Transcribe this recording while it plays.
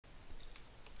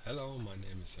Hello, my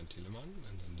name is iDempiere,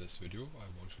 and in this video I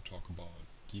want to talk about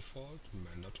default,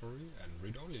 mandatory and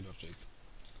read-only logic.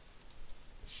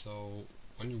 So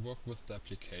when you work with the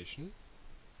application,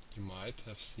 you might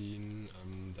have seen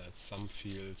that some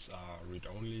fields are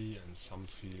read-only and some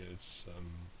fields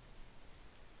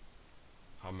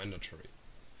are mandatory.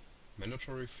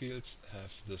 Mandatory fields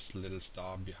have this little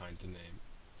star behind the name.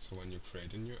 So when you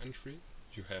create a new entry,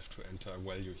 you have to enter a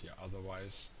value here,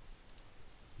 otherwise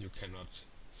you cannot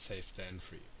save the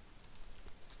entry.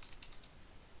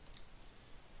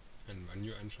 And when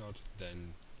you enter it,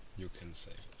 then you can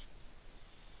save it.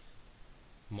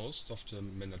 Most of the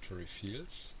mandatory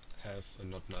fields have a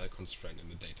not null constraint in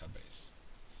the database.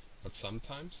 But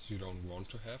sometimes you don't want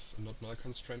to have a not null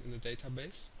constraint in the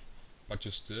database, but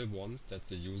you still want that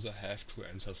the user have to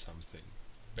enter something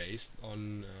based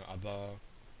on other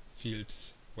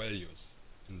fields values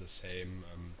in the same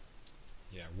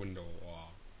window or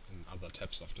in other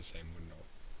tabs of the same window.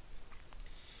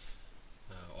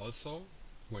 Also,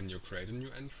 when you create a new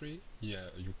entry,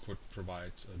 you could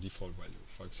provide a default value.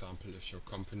 For example, if your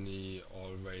company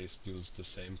always uses the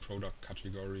same product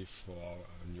category for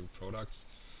new products,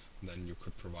 then you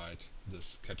could provide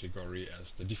this category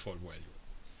as the default value.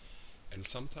 And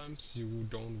sometimes you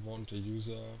don't want a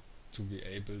user to be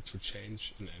able to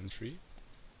change an entry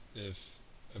if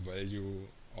a value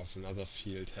of another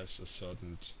field has a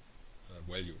certain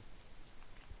value.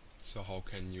 So how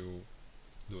can you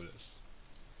do this?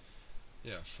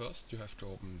 First you have to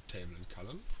open table and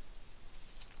column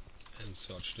and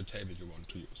search the table you want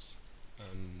to use.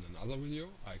 In another video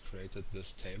I created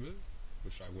this table,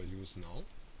 which I will use now.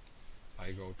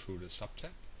 I go to the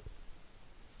subtab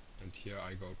and here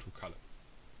I go to column.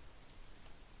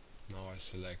 Now I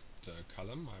select the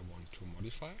column I want to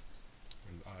modify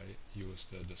and I use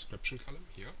the description column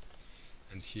here.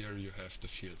 And here you have the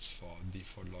fields for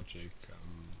default logic,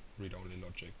 read-only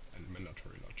logic and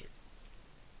mandatory logic.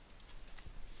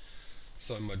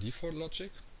 So in my default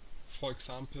logic, for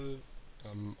example,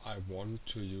 I want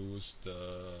to use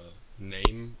the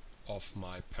name of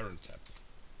my parent tab.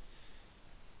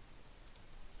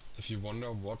 If you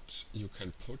wonder what you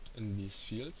can put in these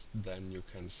fields, then you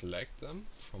can select them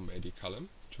from AD column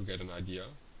to get an idea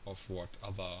of what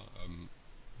other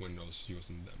windows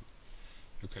using them.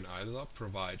 You can either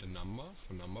provide a number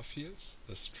for number fields,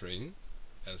 a string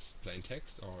as plain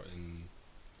text or in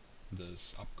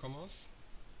this upcommas,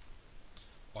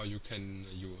 or you can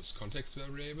use context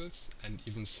variables, and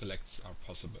even selects are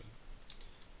possible.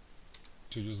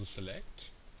 To use a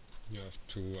select, you have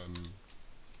to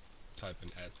type in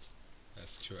add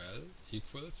SQL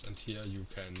equals, and here you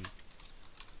can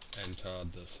enter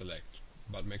the select,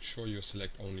 but make sure you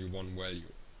select only one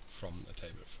value from a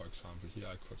table. For example, here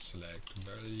I could select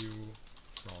value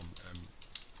from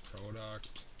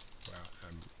product,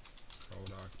 where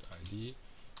product ID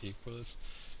equals,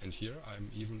 and here I'm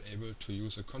even able to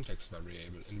use a context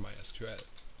variable in my SQL.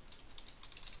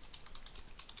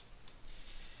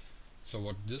 So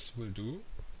what this will do,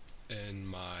 in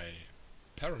my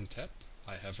parent tab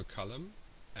I have a column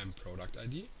product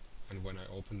ID, and when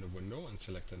I open the window and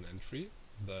select an entry,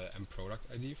 the product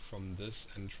ID from this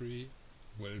entry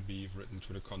will be written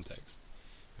to the context.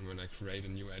 And when I create a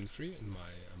new entry in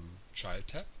my child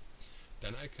tab,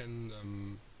 then I can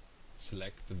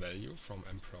select the value from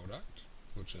product,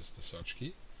 which is the search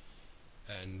key,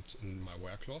 and in my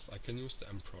where clause I can use the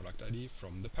product ID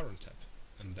from the parent tab,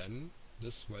 and then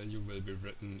this value will be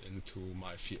written into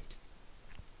my field.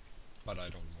 But I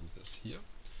don't want this here.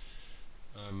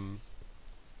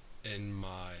 In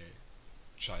my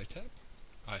child tab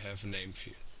I have a name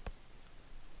field,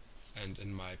 and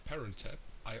in my parent tab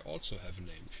I also have a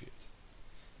name field.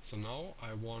 So now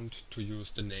I want to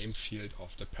use the name field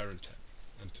of the parent tab,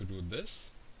 and to do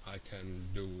this I can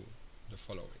do the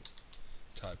following.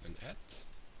 Type in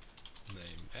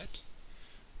name add.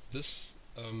 This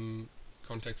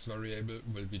context variable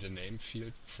will be the name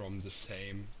field from the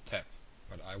same tab,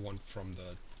 but I want from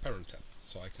the parent tab,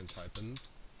 so I can type in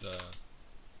the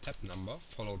tab number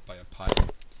followed by a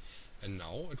pipe, and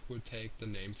now it will take the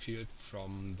name field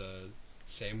from the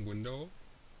same window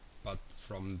but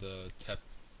from the tab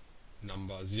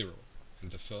number 0,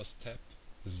 and the first tab,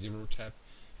 the 0 tab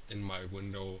in my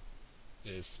window,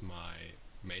 is my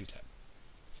main tab.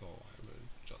 So I will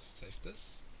just save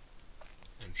this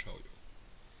and show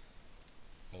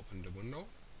you. Open the window,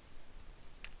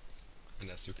 and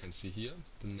as you can see here,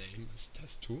 the name is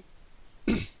test2.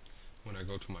 When I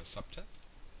go to my subtab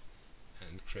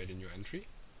and create a new entry,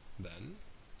 then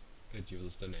it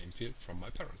uses the name field from my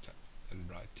parent tab and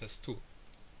write test2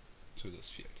 to this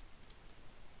field.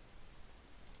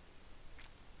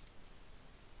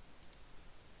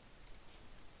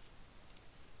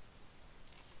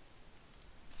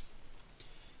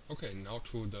 Okay, now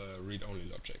to the read-only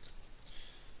logic.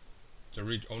 The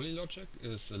read-only logic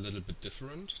is a little bit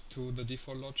different to the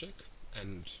default logic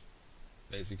and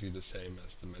basically the same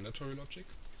as the mandatory logic.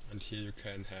 And here you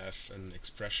can have an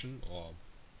expression or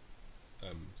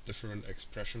different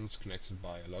expressions connected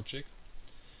by a logic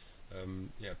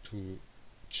to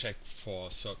check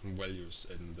for certain values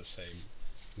in the same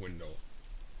window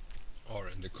or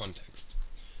in the context.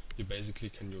 You basically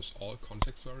can use all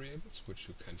context variables, which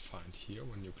you can find here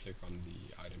when you click on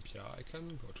the iDempiere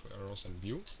icon, go to arrows and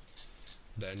view.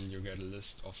 Then you get a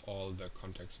list of all the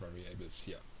context variables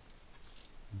here.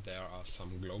 There are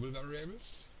some global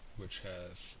variables which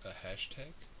have a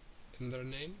hashtag in their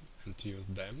name, and to use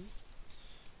them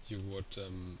you would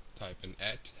type in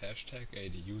hashtag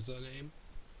 @, username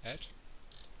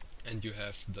and you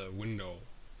have the window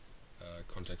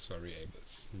context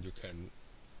variables. And you can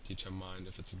determine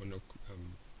if it's a window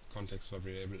context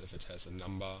variable, if it has a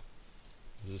number.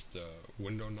 This is the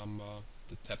window number,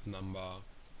 the tab number,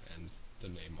 and the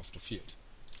name of the field.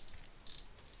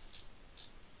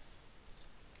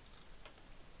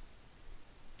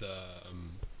 The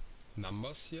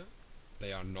numbers here,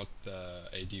 they are not the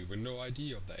AD window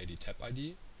ID or the AD tab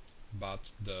ID,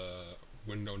 but the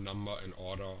window number in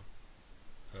order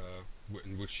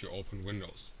in which you open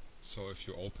windows. So if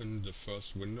you open the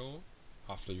first window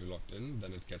after you logged in,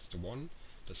 then it gets the 1,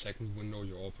 the second window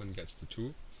you open gets the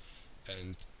 2,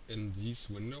 and in these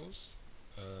windows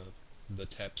the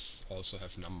tabs also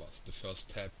have numbers. The first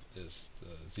tab is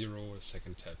the 0, the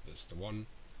second tab is the 1,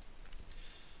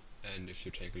 and if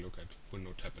you take a look at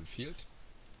window tab and field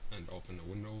and open a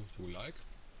window you like,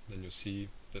 then you see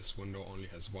this window only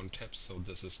has one tab, so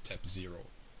this is tab 0.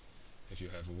 If you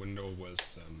have a window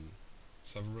with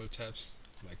several tabs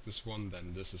like this one,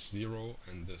 then this is 0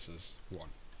 and this is 1.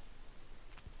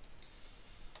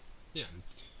 Yeah, and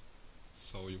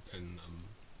so you can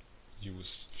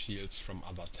use fields from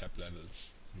other tab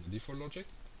levels in the default logic,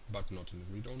 but not in the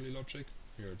read-only logic.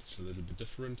 Here it's a little bit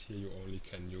different. Here you only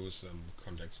can use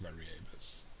context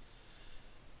variables.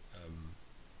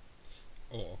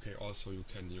 Also you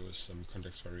can use some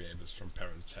context variables from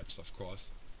parent tabs, of course,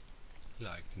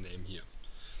 like the name here.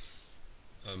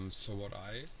 So what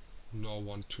I now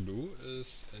want to do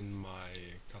is, in my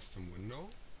custom window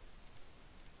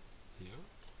here,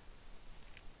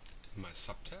 in my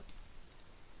subtab,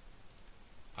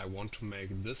 I want to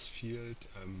make this field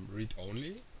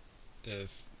read-only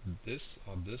if this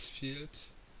or this field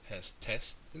has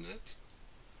test in it,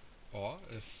 or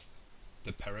if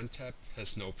the parent tab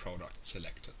has no product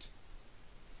selected.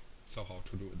 So how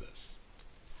to do this?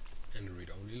 In the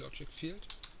read-only logic field,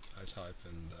 I type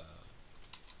in the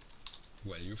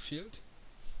value field,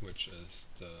 which is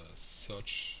the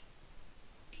search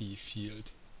key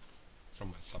field from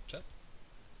my subtab,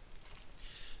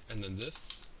 and then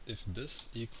this, if this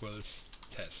equals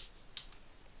test,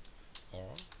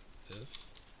 or if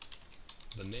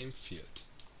the name field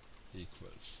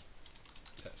equals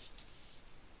test.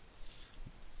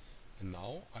 And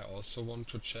now I also want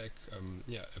to check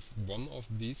if one of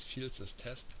these fields is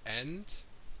test and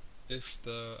if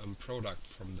the product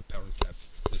from the parent tab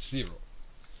is 0.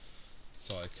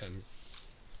 So I can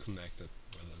connect it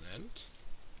with an AND.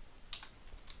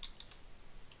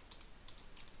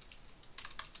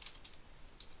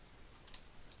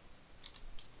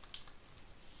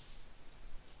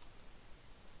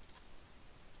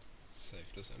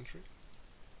 Save this entry.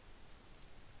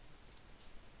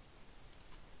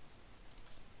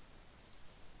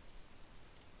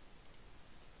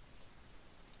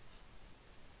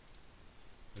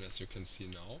 And as you can see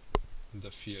now, the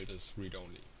field is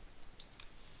read-only.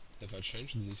 If I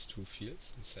change these two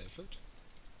fields and save it,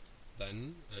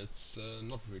 then it's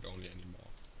not read-only anymore.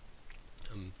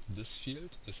 This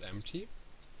field is empty,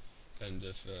 and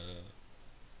if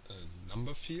a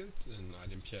number field in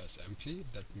iDempiere is empty,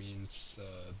 that means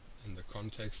in the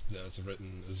context there's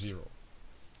written a 0.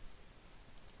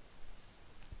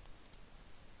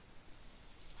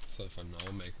 So if I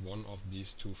now make one of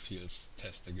these two fields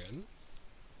test again,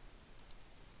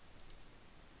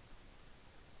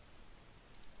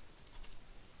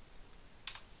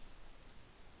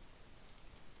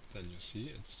 then you see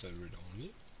it's still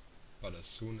read-only, but as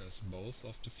soon as both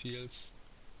of the fields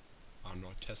are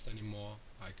not test anymore,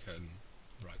 I can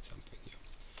write something here.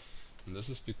 And this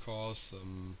is because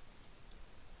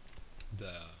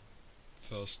the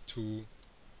first two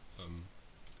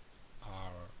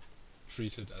are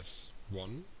treated as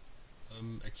one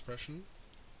expression,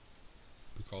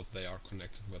 because they are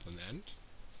connected with an AND,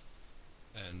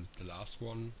 and the last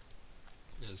one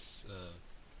is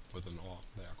with an OR.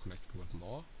 They are connected with an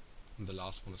OR, and the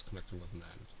last one is connected with an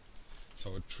AND.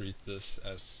 So treat this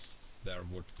as there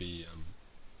would be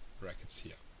brackets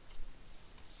here.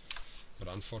 But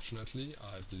unfortunately,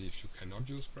 I believe you cannot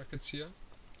use brackets here,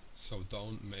 so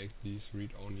don't make these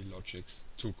read-only logics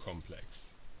too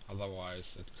complex.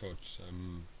 Otherwise it could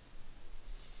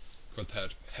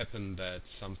happen that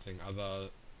something other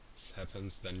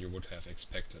happens than you would have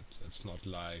expected. It's not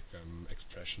like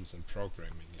expressions in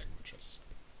programming languages.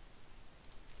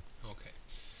 Okay,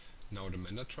 now the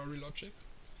mandatory logic.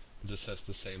 This has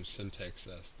the same syntax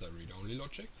as the read-only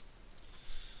logic.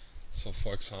 So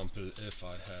for example, if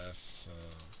I have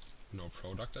no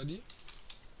product ID,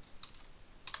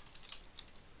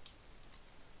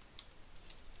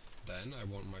 then I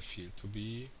want my field to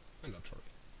be mandatory.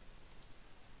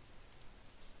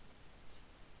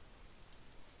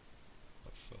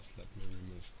 But first let me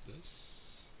remove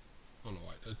this. Oh no,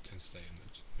 it can stay in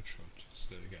it. It should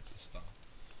still get the star.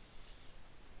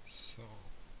 So,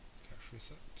 cache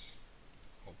reset,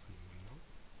 open a window,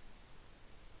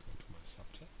 go to my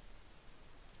subtab.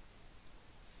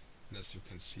 And as you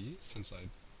can see, since I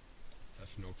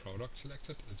have no product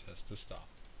selected, it has the star.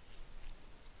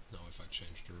 Now if I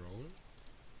change the role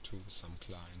to some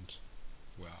client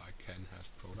where I can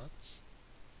have products,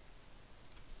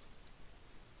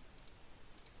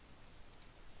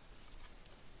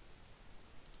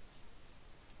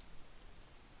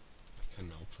 I can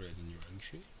now create a new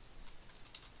entry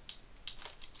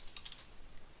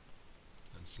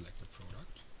and select a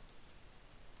product.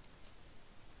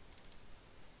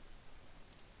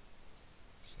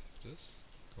 Save this,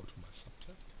 go to my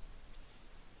subtab,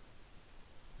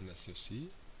 and as you see,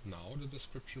 now the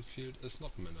description field is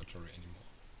not mandatory anymore.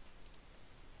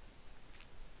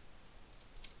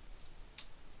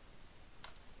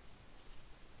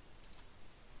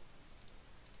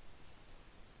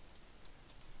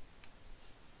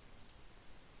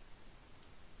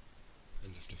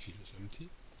 And if the field is empty,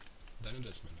 then it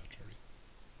is mandatory.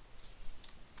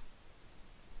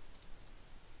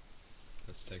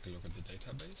 Let's take a look at the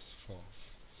database for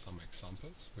some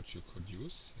examples which you could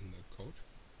use in the code.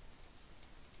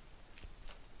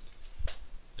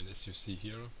 And as you see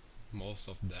here, most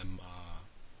of them are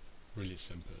really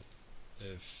simple.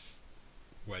 If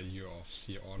value of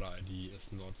C order ID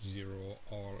is not 0,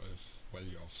 or if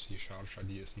value of C charge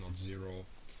ID is not 0,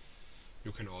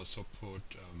 you can also put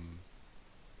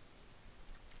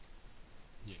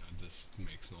this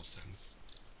makes no sense,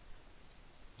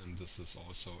 and this is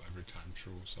also every time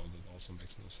true, so that also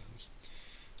makes no sense.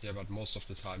 Yeah, but most of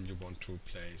the time you want to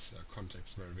place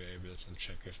context variables and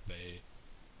check if they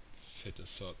fit a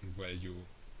certain value.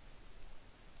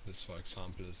 This, for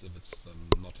example, is if it's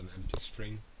not an empty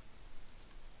string.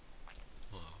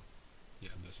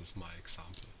 Yeah, this is my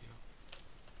example here.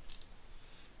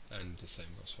 And the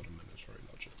same goes for the mandatory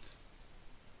logic.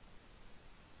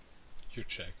 You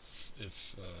check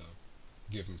if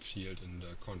a given field in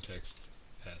the context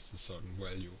has a certain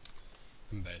value,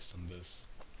 and based on this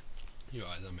you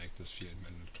either make this field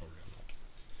mandatory or not.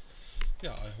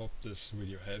 Yeah, I hope this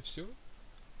video helps you,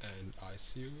 and I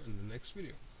see you in the next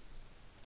video.